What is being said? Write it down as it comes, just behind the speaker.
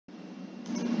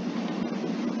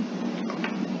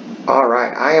All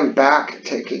right, I am back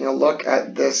taking a look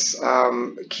at this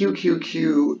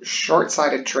QQQ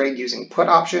short-sided trade using put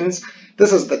options.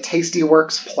 This is the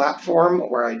Tastyworks platform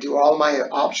where I do all my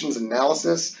options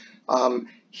analysis.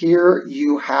 Here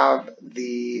you have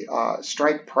the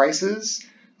strike prices.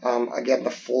 Again, the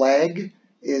flag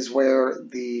is where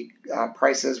the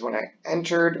price is when I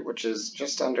entered, which is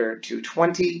just under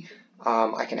 220.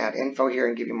 I can add info here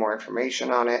and give you more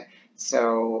information on it.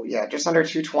 So yeah, just under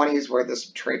 220 is where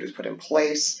this trade was put in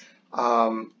place.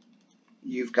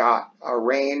 You've got a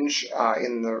range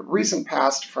in the recent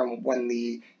past from when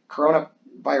the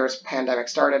coronavirus pandemic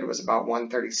started was about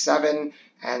 137,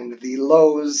 and the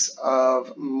lows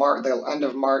of the end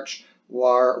of March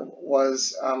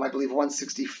was I believe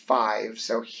 165.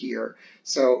 So here,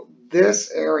 so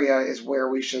this area is where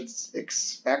we should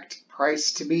expect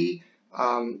price to be.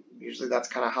 Usually that's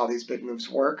kind of how these big moves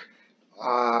work.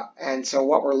 And so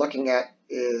what we're looking at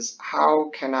is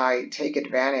how can I take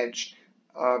advantage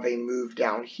of a move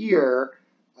down here,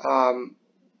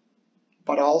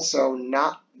 but also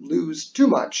not lose too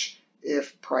much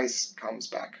if price comes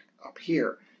back up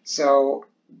here. So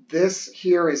this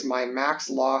here is my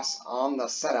max loss on the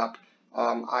setup.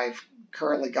 I've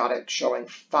currently got it showing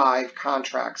 5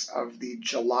 contracts of the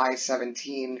July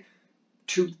 17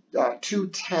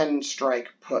 210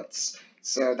 strike puts.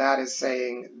 So that is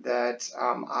saying that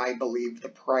I believe the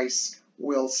price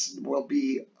will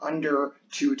be under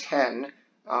 210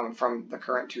 from the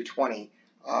current 220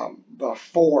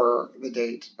 before the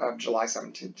date of July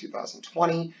 17,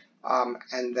 2020,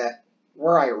 and that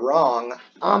were I wrong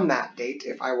on that date,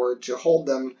 if I were to hold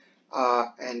them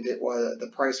and the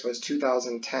price was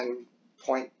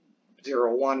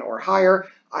 2010.01 or higher,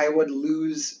 I would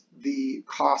lose the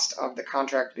cost of the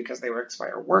contract because they would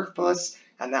expire worthless,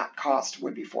 and that cost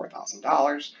would be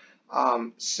 $4,000.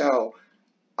 So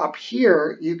up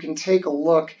here, you can take a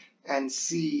look and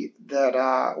see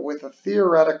that with a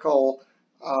theoretical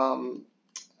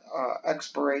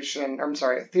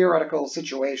theoretical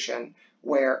situation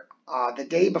where the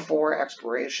day before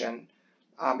expiration,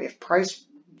 if price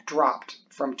dropped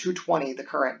from 220, the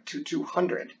current, to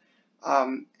 200,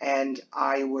 and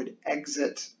I would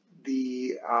exit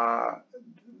the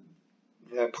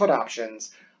put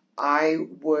options, I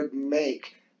would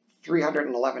make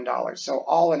 $311. So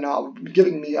all in all,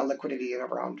 giving me a liquidity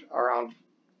of around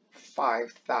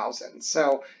 5,000.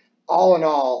 So all in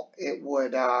all, it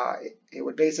would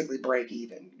basically break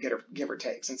even, give or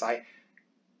take, since I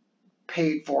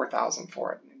paid 4,000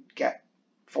 for it and get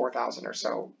 4,000 or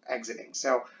so exiting.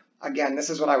 So again, this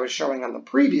is what I was showing on the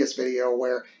previous video,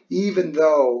 where even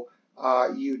though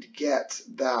you'd get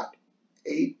that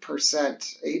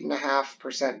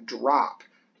 8.5% drop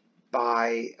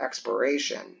by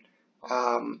expiration,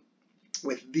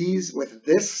 with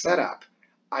this setup,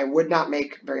 I would not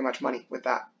make very much money with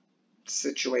that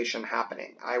situation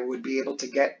happening. I would be able to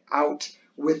get out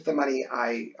with the money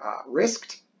I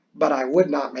risked, but I would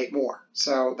not make more.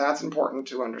 So that's important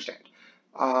to understand.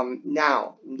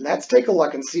 Now, let's take a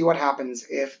look and see what happens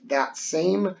if that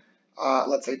same,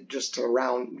 let's say just to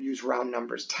use round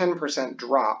numbers, 10%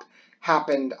 drop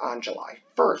happened on July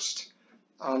 1st.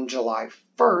 On July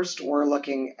 1st, we're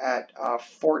looking at a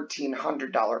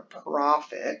 $1,400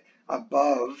 profit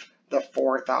above the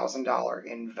 $4,000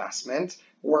 investment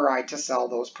were I to sell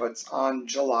those puts on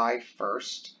July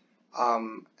 1st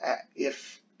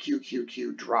if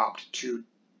QQQ dropped to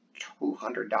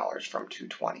 $200 from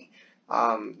 220.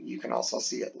 You can also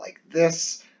see it like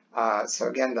this. So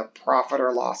again, the profit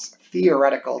or loss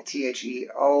theoretical,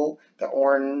 THEO, the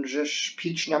orangish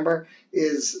peach number,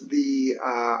 is the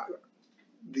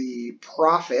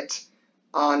profit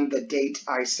on the date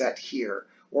I set here,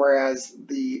 whereas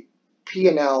the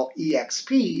P&L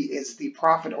EXP is the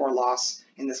profit or loss.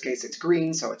 In this case, it's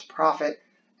green, so it's profit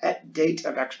at date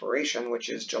of expiration, which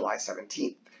is July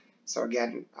 17th. So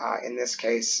again, in this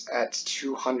case, at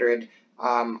 200,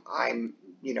 I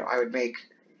would make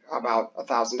about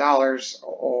 $1,000,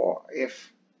 or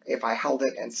if I held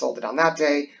it and sold it on that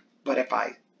day. But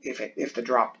if the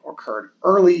drop occurred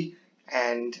early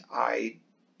and I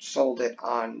sold it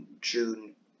on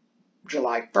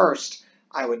July 1st,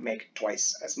 I would make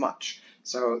twice as much.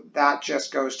 So that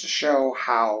just goes to show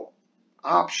how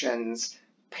options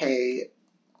pay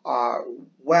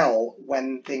well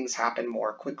when things happen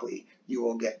more quickly. You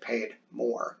will get paid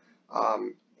more.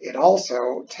 It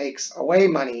also takes away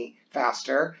money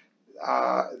faster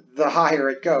the higher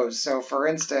it goes. So for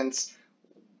instance,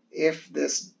 if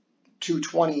this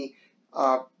 220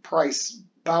 price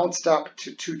bounced up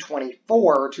to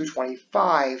 224 or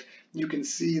 225, you can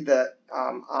see that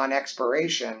on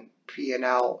expiration,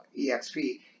 P&L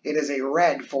EXP it is a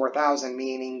red 4,000,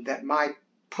 meaning that my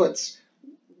puts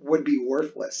would be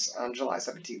worthless on July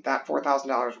 17th. That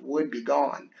 $4,000 would be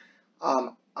gone.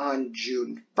 On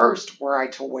June 1st, were I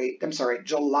to wait, I'm sorry,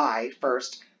 July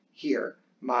 1st, here,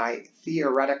 my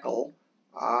theoretical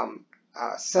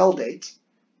sell date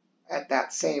at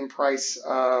that same price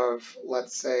of,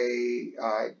 let's say,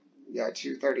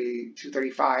 230,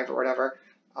 235 or whatever,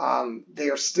 they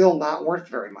are still not worth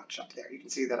very much up there. You can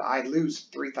see that I lose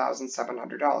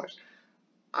 $3,700.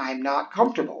 I'm not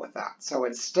comfortable with that. So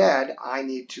instead, I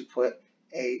need to put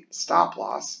a stop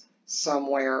loss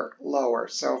somewhere lower.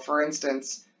 So for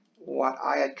instance, what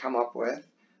I had come up with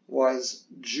was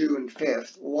June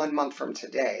 5th, 1 month from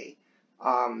today.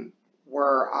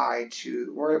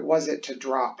 Was it to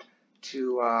drop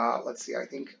to, let's see,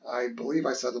 I believe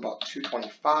I said about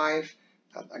 225.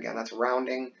 Again, that's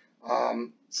rounding.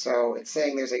 So it's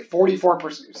saying there's a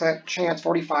 44% chance,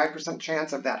 45%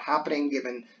 chance of that happening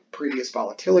given previous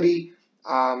volatility,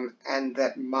 and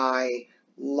that my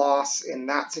loss in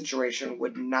that situation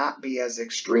would not be as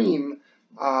extreme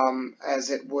as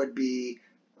it would be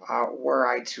were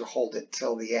I to hold it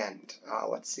till the end.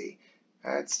 Let's see.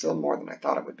 It's still more than I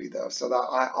thought it would be, though. So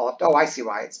that oh, I see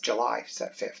why. It's July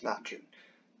 5th, not June.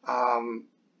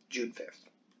 June 5th.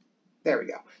 There we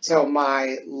go. So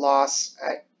my loss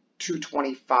at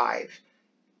 225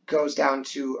 goes down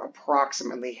to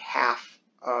approximately half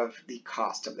of the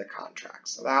cost of the contract.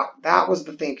 So that was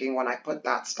the thinking when I put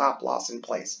that stop loss in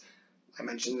place. I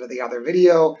mentioned in the other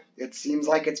video, it seems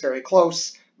like it's very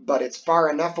close, but it's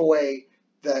far enough away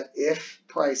that if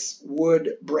price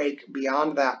would break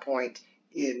beyond that point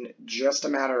in just a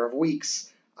matter of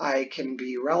weeks, I can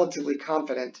be relatively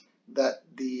confident that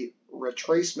the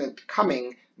retracement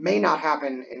coming may not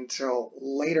happen until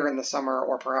later in the summer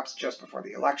or perhaps just before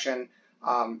the election.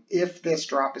 If this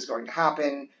drop is going to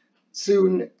happen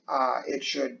soon, it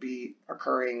should be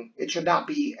occurring. It should not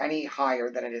be any higher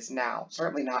than it is now,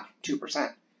 certainly not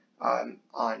 2%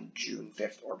 on June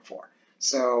 5th or before.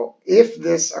 So if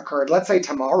this occurred, let's say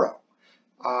tomorrow,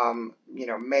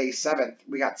 May 7th,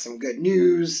 we got some good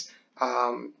news,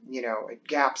 it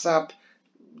gaps up,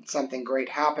 something great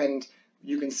happened.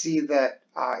 You can see that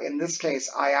in this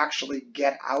case, I actually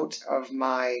get out of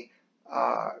my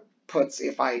puts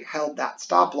if I held that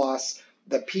stop loss.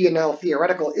 The P&L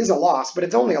theoretical is a loss, but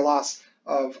it's only a loss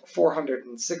of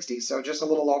 460, so just a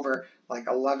little over like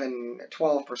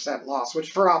 11-12% loss,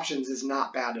 which for options is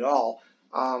not bad at all.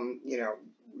 And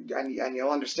you'll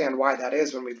understand why that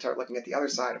is when we start looking at the other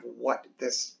side of what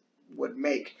this would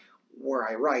make were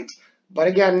I right. But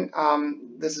again,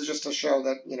 this is just to show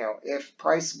that,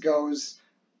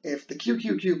 if the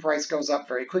QQQ price goes up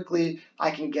very quickly,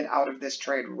 I can get out of this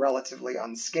trade relatively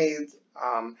unscathed.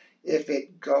 If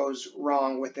it goes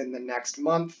wrong within the next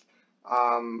month,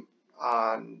 on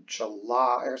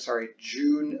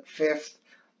June 5th,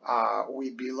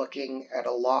 we'd be looking at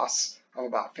a loss of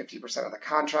about 50% of the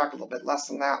contract, a little bit less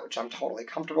than that, which I'm totally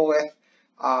comfortable with.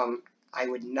 I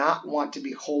would not want to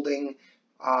be holding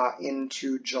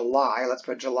into July. Let's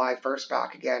put July 1st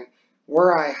back again.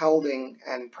 Were I holding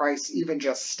and price even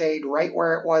just stayed right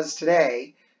where it was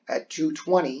today at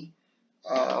 220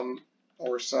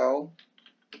 or so,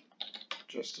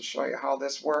 just to show you how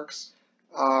this works,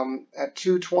 at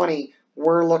 220,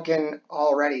 we're looking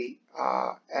already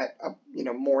at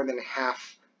more than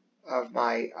half of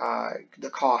my the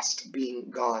cost being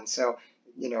gone. So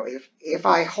if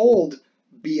I hold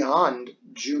beyond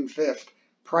June 5th,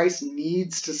 price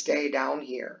needs to stay down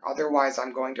here. Otherwise,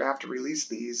 I'm going to have to release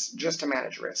these just to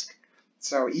manage risk.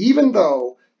 So even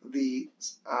though the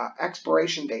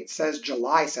expiration date says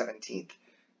July 17th,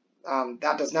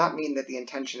 that does not mean that the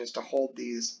intention is to hold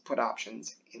these put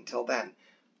options until then.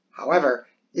 However,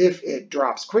 if it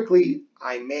drops quickly,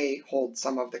 I may hold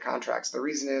some of the contracts. The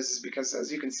reason is because,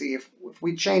 as you can see, if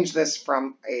we change this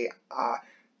from a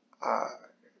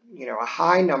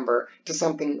high number to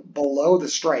something below the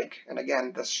strike, and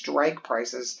again, the strike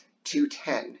price is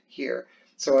 210 here.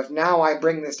 So if now I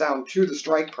bring this down to the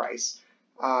strike price,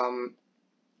 and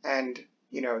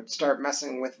start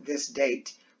messing with this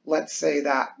date, let's say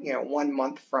that 1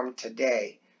 month from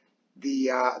today,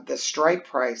 the strike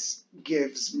price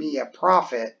gives me a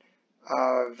profit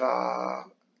of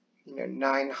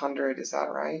 900. Is that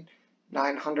right?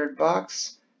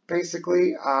 $900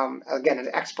 basically. Again, at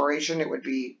expiration, it would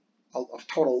be a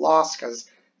total loss because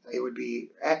it would be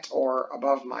at or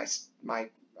above my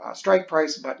strike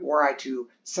price. But were I to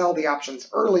sell the options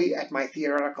early at my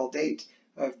theoretical date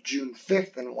of June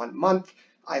 5th in 1 month,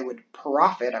 I would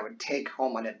profit. I would take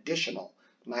home an additional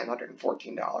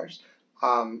 $914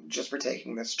 just for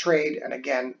taking this trade. And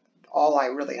again, all I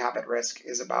really have at risk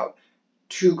is about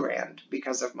 2 grand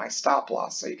because of my stop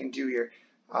loss. So you can do your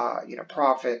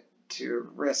profit to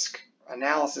risk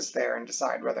analysis there and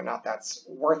decide whether or not that's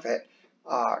worth it,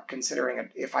 considering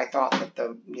if I thought that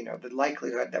the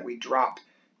likelihood that we drop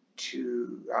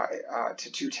to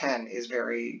 210 is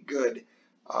very good.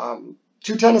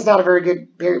 210 is not a very good,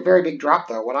 very big drop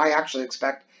though. What I actually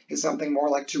expect is something more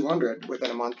like 200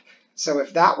 within a month. So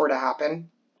if that were to happen,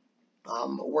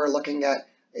 we're looking at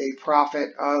a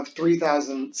profit of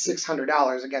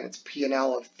 $3,600. Again, it's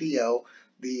P&L of Theo,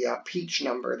 the peach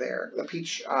number there. The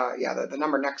peach, the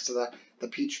number next to the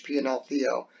peach P&L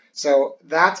Theo. So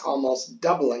that's almost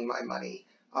doubling my money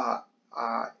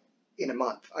in a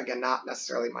month. Again, not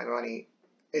necessarily my money.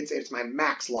 It's my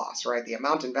max loss, right? The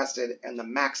amount invested and the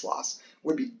max loss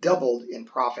would be doubled in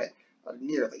profit,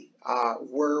 nearly.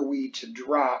 Were we to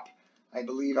drop, I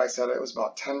believe I said it was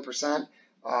about 10%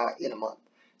 in a month.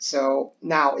 So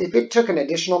now, if it took an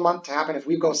additional month to happen, if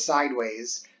we go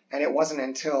sideways, and it wasn't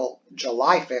until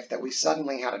July 5th that we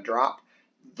suddenly had a drop,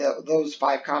 those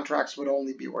 5 contracts would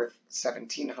only be worth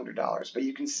 $1,700. But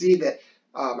you can see that,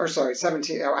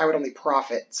 17. I would only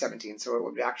profit 17, so it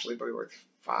would actually be worth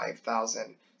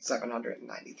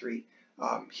 5,793.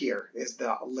 Here is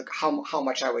how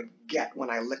much I would get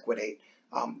when I liquidate.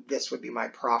 This would be my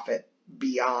profit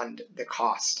beyond the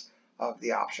cost of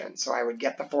the option. So I would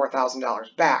get the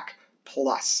 $4,000 back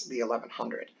plus the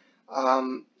 $1,100.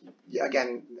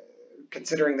 Again,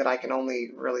 considering that I can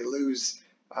only really lose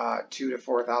 $2,000 to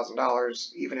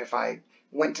 $4,000, even if I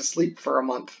went to sleep for a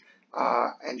month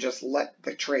and just let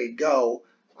the trade go,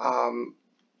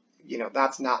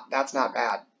 that's not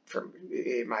bad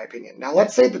in my opinion. Now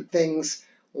let's say that things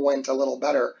went a little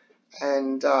better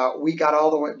and we got all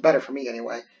the way better for me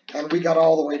anyway. And we got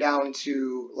all the way down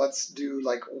to, let's do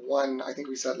like I think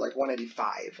we said like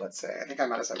 185, let's say. I think I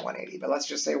might have said 180, but let's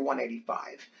just say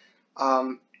 185.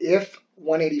 If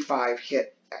 185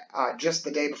 hit just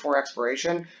the day before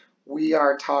expiration, we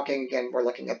are talking, again, we're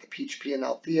looking at the peach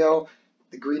P&L Theo.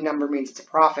 The green number means it's a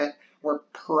profit. We're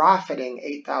profiting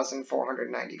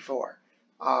 8,494.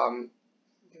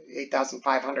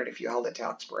 8,500 if you held it till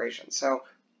expiration. So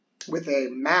with a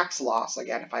max loss,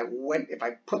 again, if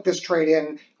I put this trade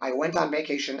in, I went on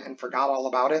vacation and forgot all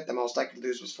about it, the most I could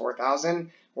lose was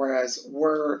 4,000. Whereas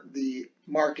were the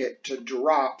market to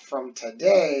drop from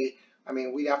today, I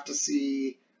mean, we'd have to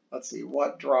see, let's see,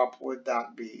 what drop would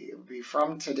that be? It would be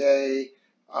from today,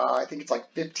 I think it's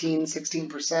like 15,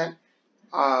 16%.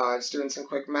 Just doing some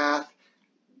quick math.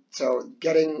 So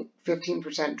getting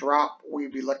 15% drop,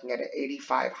 we'd be looking at an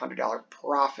 $8,500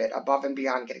 profit above and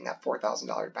beyond getting that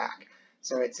 $4,000 back.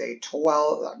 So it's a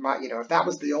 12, if that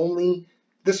was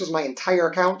this was my entire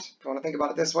account, if you want to think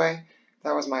about it this way, if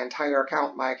that was my entire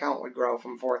account, my account would grow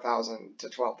from 4,000 to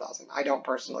 12,000. I don't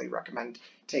personally recommend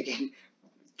taking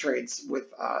trades with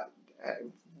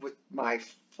my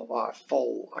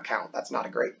full account. That's not a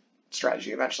great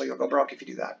strategy. Eventually you'll go broke if you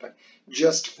do that, but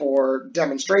just for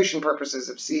demonstration purposes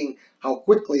of seeing how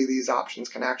quickly these options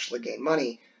can actually gain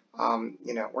money,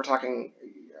 we're talking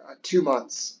 2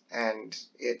 months, and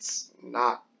it's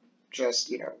not just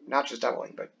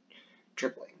doubling, but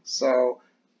tripling. So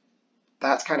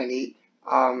that's kind of neat.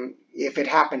 If it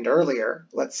happened earlier,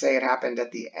 let's say it happened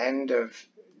at the end of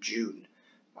June,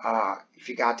 if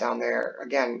you got down there,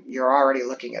 again, you're already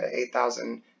looking at an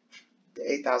 $8,000.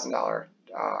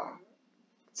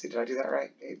 Let's see, did I do that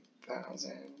right?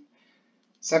 8,000,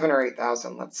 7 or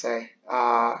 8,000, let's say.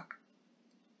 Yeah,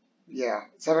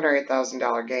 $7,000 or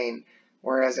 $8,000 gain.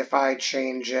 Whereas if I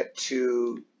change it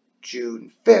to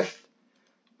June 5th,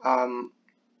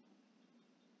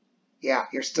 yeah,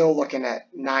 you're still looking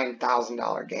at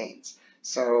 $9,000 gains.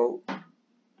 So,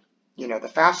 the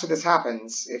faster this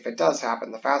happens, if it does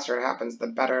happen, the faster it happens, the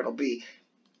better it'll be.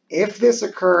 If this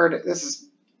occurred, this is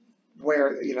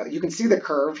where, you can see the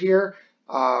curve here.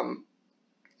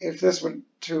 If this were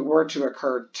to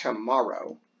occur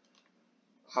tomorrow,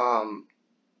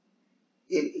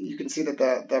 you can see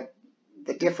that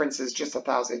the difference is just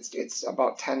 1,000. It's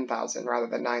about 10,000 rather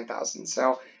than 9,000.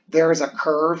 So there is a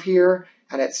curve here,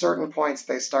 and at certain points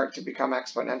they start to become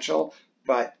exponential.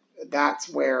 But that's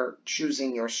where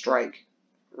choosing your strike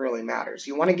really matters.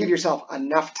 You want to give yourself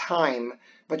enough time,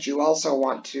 but you also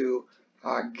want to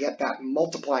get that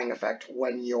multiplying effect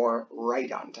when you're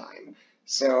right on time.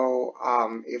 So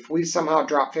if we somehow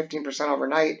drop 15%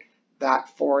 overnight,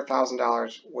 that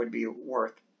 $4,000 would be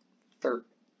worth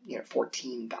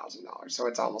 $14,000. So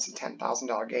it's almost a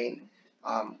 $10,000 gain.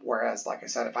 Whereas, like I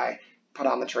said, if I put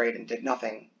on the trade and did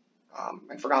nothing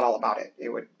and forgot all about it, it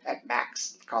would at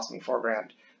max cost me $4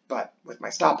 grand. But with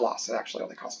my stop loss, it actually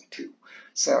only cost me $2.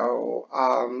 So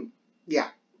yeah,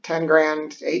 10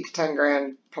 grand, 8 to 10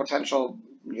 grand potential,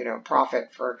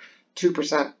 profit for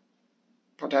 2%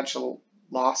 potential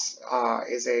loss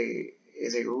is a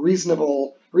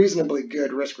reasonably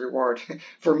good risk reward.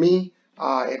 For me,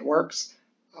 it works.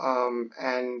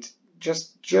 And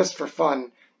just for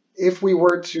fun, if we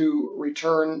were to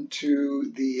return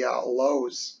to the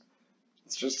lows,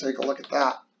 let's just take a look at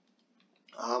that.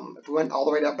 If we went all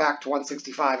the way back to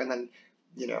 165, and then,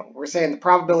 we're saying the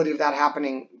probability of that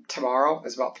happening tomorrow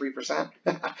is about 3%.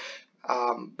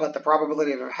 But the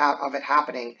probability of it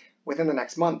happening within the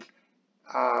next month,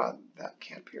 that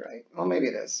can't be right. Well, maybe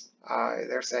it is.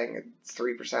 They're saying it's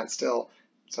 3% still.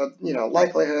 So,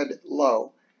 likelihood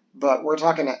low. But we're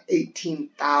talking an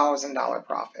 $18,000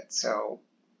 profit. So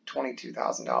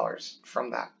 $22,000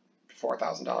 from that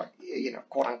 $4,000,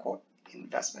 quote unquote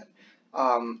investment.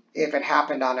 If it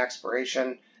happened on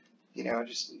expiration,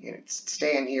 just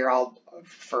staying here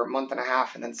for a month and a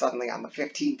half, and then suddenly on the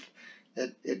 15th,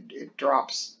 it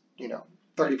drops,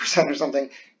 30% or something.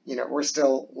 We're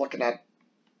still looking at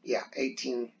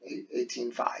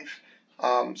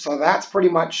 18.5. So that's pretty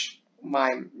much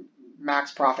my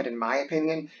max profit in my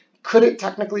opinion. Could it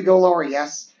technically go lower?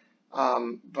 Yes,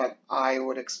 but I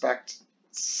would expect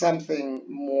something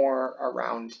more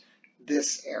around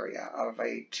this area of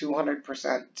a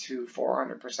 200% to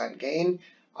 400% gain,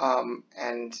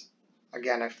 and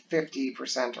again a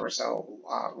 50% or so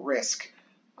risk.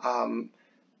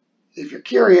 If you're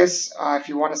curious, if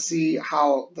you want to see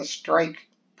how the strike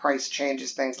price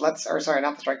changes things, not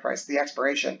the strike price, the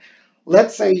expiration.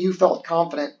 Let's say you felt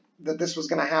confident that this was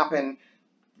going to happen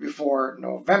before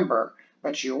November,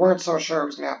 but you weren't so sure it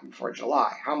was going to happen before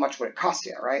July. How much would it cost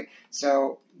you, right?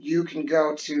 So you can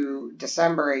go to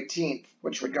December 18th,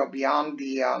 which would go beyond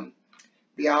the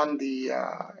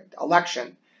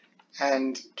election,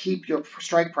 and keep your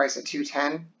strike price at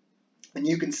 210, and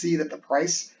you can see that the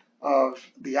price of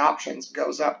the options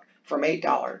goes up from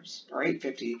 $8 or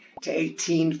 $8.50 to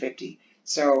 $18.50.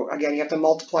 So again, you have to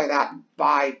multiply that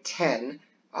by 10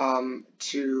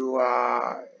 to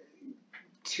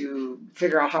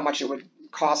figure out how much it would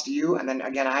cost you. And then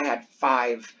again, I had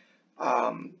five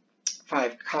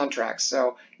contracts,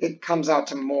 so it comes out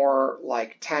to more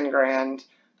like 10 grand,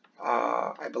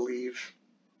 I believe.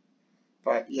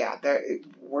 But yeah,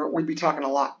 we'd be talking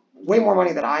way more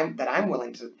money that I'm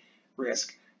willing to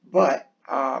risk. But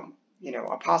a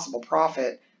possible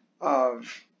profit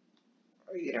of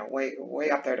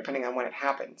way up there depending on when it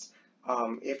happens.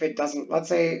 If it doesn't, let's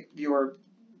say you were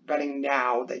betting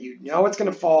now that you know it's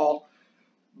going to fall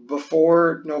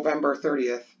before November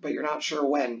 30th, but you're not sure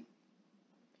when,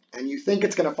 and you think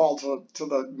it's going to fall to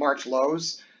the March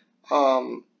lows,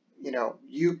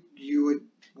 you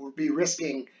would be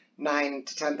risking $9,000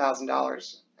 to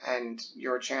 $10,000, and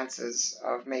your chances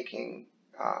of making,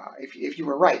 if you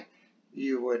were right,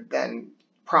 you would then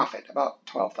profit about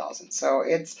 12,000. So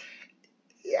it's,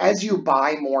 as you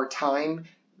buy more time,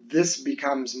 this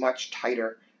becomes much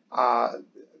tighter.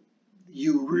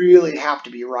 You really have to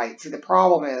be right. See, the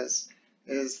problem is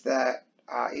that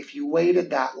if you waited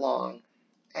that long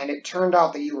and it turned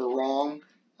out that you were wrong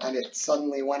and it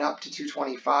suddenly went up to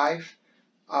 225,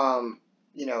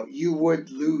 you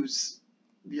would lose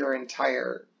your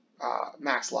entire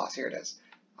max loss. Here it is.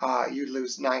 You'd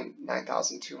lose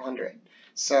 9,200.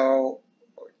 So,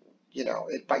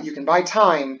 but you can buy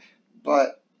time,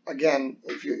 but again,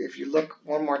 if you look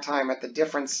one more time at the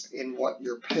difference in what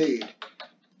you're paid,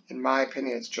 in my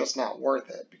opinion, it's just not worth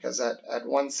it, because at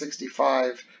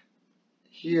 165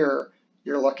 here,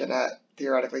 you're looking at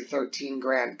theoretically 13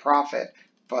 grand profit,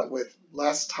 but with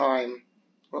less time,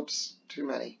 whoops, too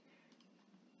many.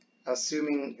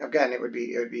 Assuming, again, it would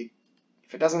be,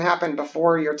 if it doesn't happen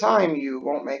before your time, you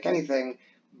won't make anything.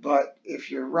 But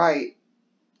if you're right,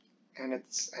 and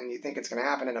you think it's going to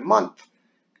happen in a month,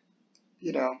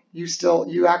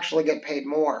 you actually get paid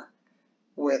more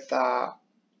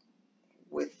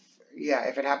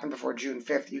if it happened before June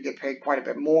 5th, you get paid quite a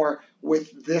bit more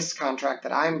with this contract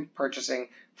that I'm purchasing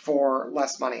for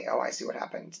less money. Oh, I see what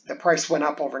happened. The price went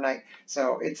up overnight,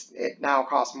 so it now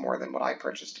costs more than what I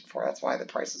purchased it for. That's why the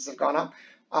prices have gone up.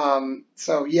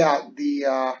 So yeah,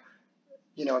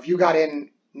 if you got in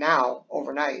now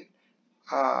overnight,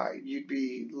 you'd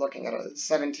be looking at a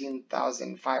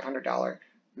 $17,500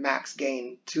 max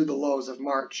gain to the lows of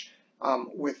March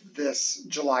with this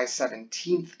July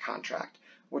 17th contract,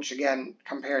 which again,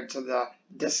 compared to the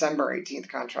December 18th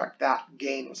contract, that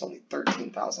gain was only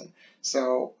 13,000.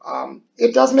 So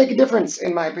it does make a difference,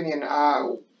 in my opinion.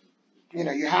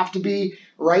 You have to be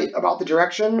right about the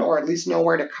direction, or at least know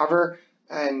where to cover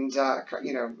and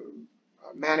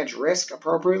manage risk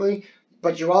appropriately.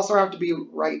 But you also have to be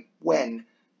right when.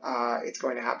 it's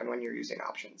going to happen when you're using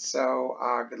options. So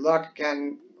good luck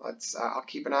again. I'll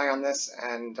keep an eye on this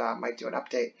and might do an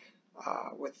update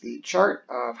with the chart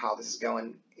of how this is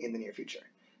going in the near future.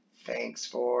 Thanks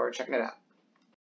for checking it out.